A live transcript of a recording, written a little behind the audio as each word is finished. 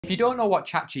If you don't know what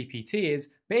ChatGPT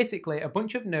is, basically a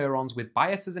bunch of neurons with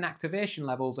biases and activation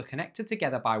levels are connected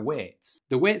together by weights.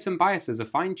 The weights and biases are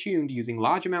fine-tuned using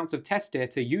large amounts of test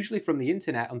data, usually from the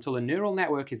internet, until a neural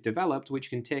network is developed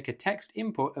which can take a text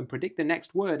input and predict the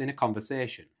next word in a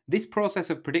conversation. This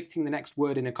process of predicting the next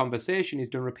word in a conversation is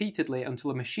done repeatedly until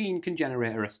a machine can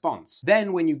generate a response.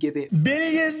 Then when you give it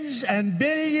billions and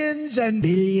billions and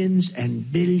billions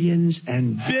and billions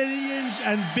and billions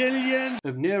and billions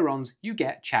of neurons, you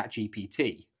get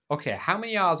ChatGPT. Okay, how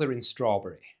many R's are in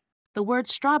strawberry? The word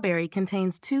strawberry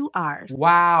contains 2 R's.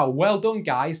 Wow, well done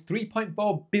guys,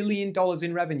 $3.4 billion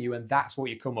in revenue, and that's what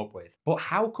you come up with. But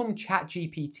how come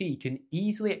ChatGPT can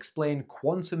easily explain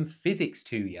quantum physics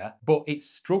to you, but it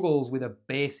struggles with a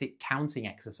basic counting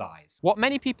exercise? What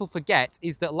many people forget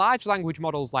is that large language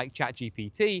models like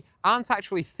ChatGPT aren't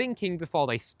actually thinking before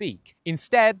they speak.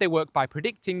 Instead, they work by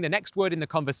predicting the next word in the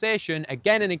conversation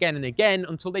again and again and again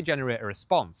until they generate a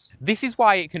response. This is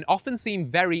why it can often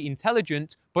seem very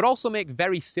intelligent, but also make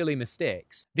very silly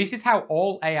mistakes. This is how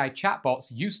all AI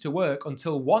chatbots used to work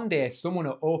until one day someone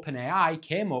at OpenAI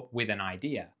came up with an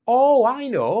idea. Oh, I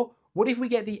know! What if we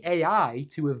get the AI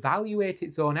to evaluate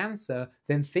its own answer,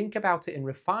 then think about it and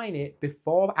refine it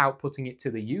before outputting it to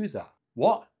the user?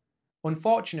 What?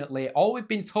 Unfortunately, all we've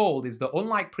been told is that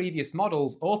unlike previous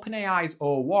models, OpenAI's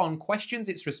O1 questions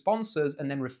its responses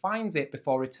and then refines it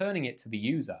before returning it to the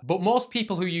user. But most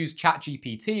people who use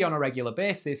ChatGPT on a regular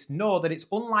basis know that it's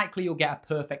unlikely you'll get a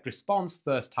perfect response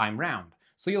first time round.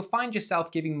 So you'll find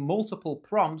yourself giving multiple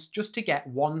prompts just to get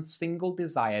one single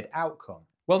desired outcome.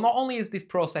 Well, not only is this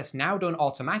process now done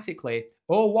automatically,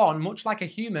 O1, much like a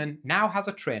human, now has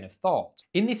a train of thought.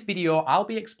 In this video, I'll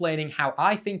be explaining how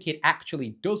I think it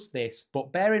actually does this,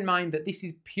 but bear in mind that this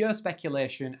is pure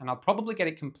speculation and I'll probably get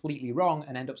it completely wrong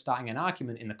and end up starting an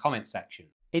argument in the comments section.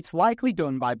 It's likely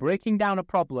done by breaking down a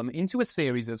problem into a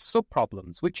series of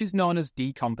sub-problems, which is known as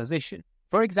decomposition.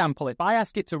 For example, if I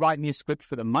ask it to write me a script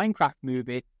for the Minecraft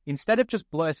movie, instead of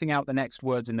just blurting out the next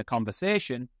words in the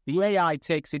conversation, the AI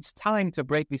takes its time to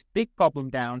break this big problem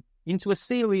down into a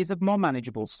series of more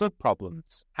manageable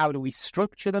sub-problems. How do we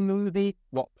structure the movie?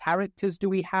 What characters do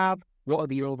we have? What are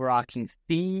the overarching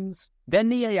themes? Then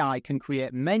the AI can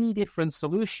create many different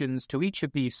solutions to each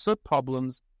of these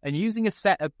sub-problems, and using a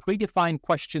set of predefined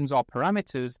questions or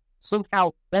parameters,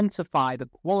 somehow identify the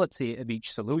quality of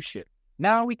each solution.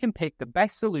 Now we can pick the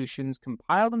best solutions,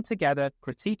 compile them together,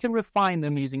 critique and refine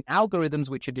them using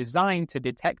algorithms which are designed to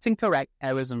detect and correct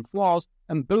errors and flaws,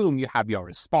 and boom, you have your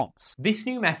response. This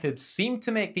new method seemed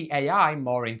to make the AI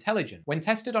more intelligent. When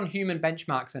tested on human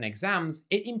benchmarks and exams,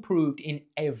 it improved in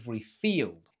every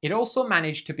field. It also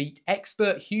managed to beat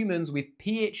expert humans with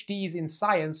PhDs in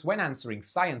science when answering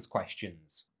science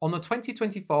questions. On the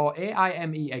 2024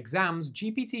 AIME exams,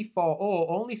 GPT-4o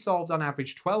only solved on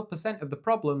average 12% of the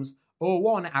problems.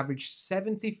 O1 averaged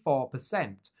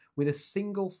 74%, with a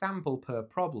single sample per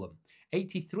problem,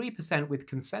 83% with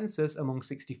consensus among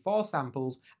 64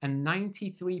 samples, and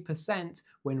 93%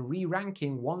 when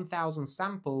re-ranking 1,000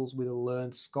 samples with a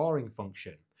learned scoring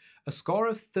function. A score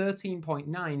of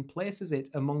 13.9 places it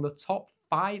among the top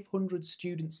 500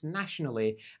 students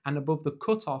nationally and above the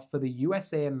cutoff for the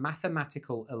USA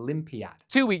Mathematical Olympiad.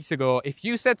 2 weeks ago, if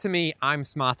you said to me, I'm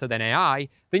smarter than AI,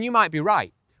 then you might be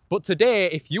right. But today,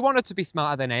 if you wanted to be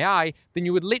smarter than AI, then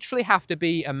you would literally have to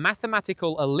be a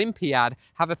mathematical Olympiad,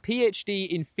 have a PhD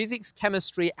in physics,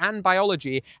 chemistry, and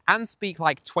biology, and speak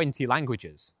like 20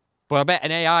 languages. But I bet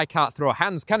an AI can't throw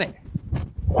hands, can it?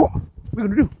 What are we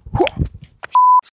gonna do?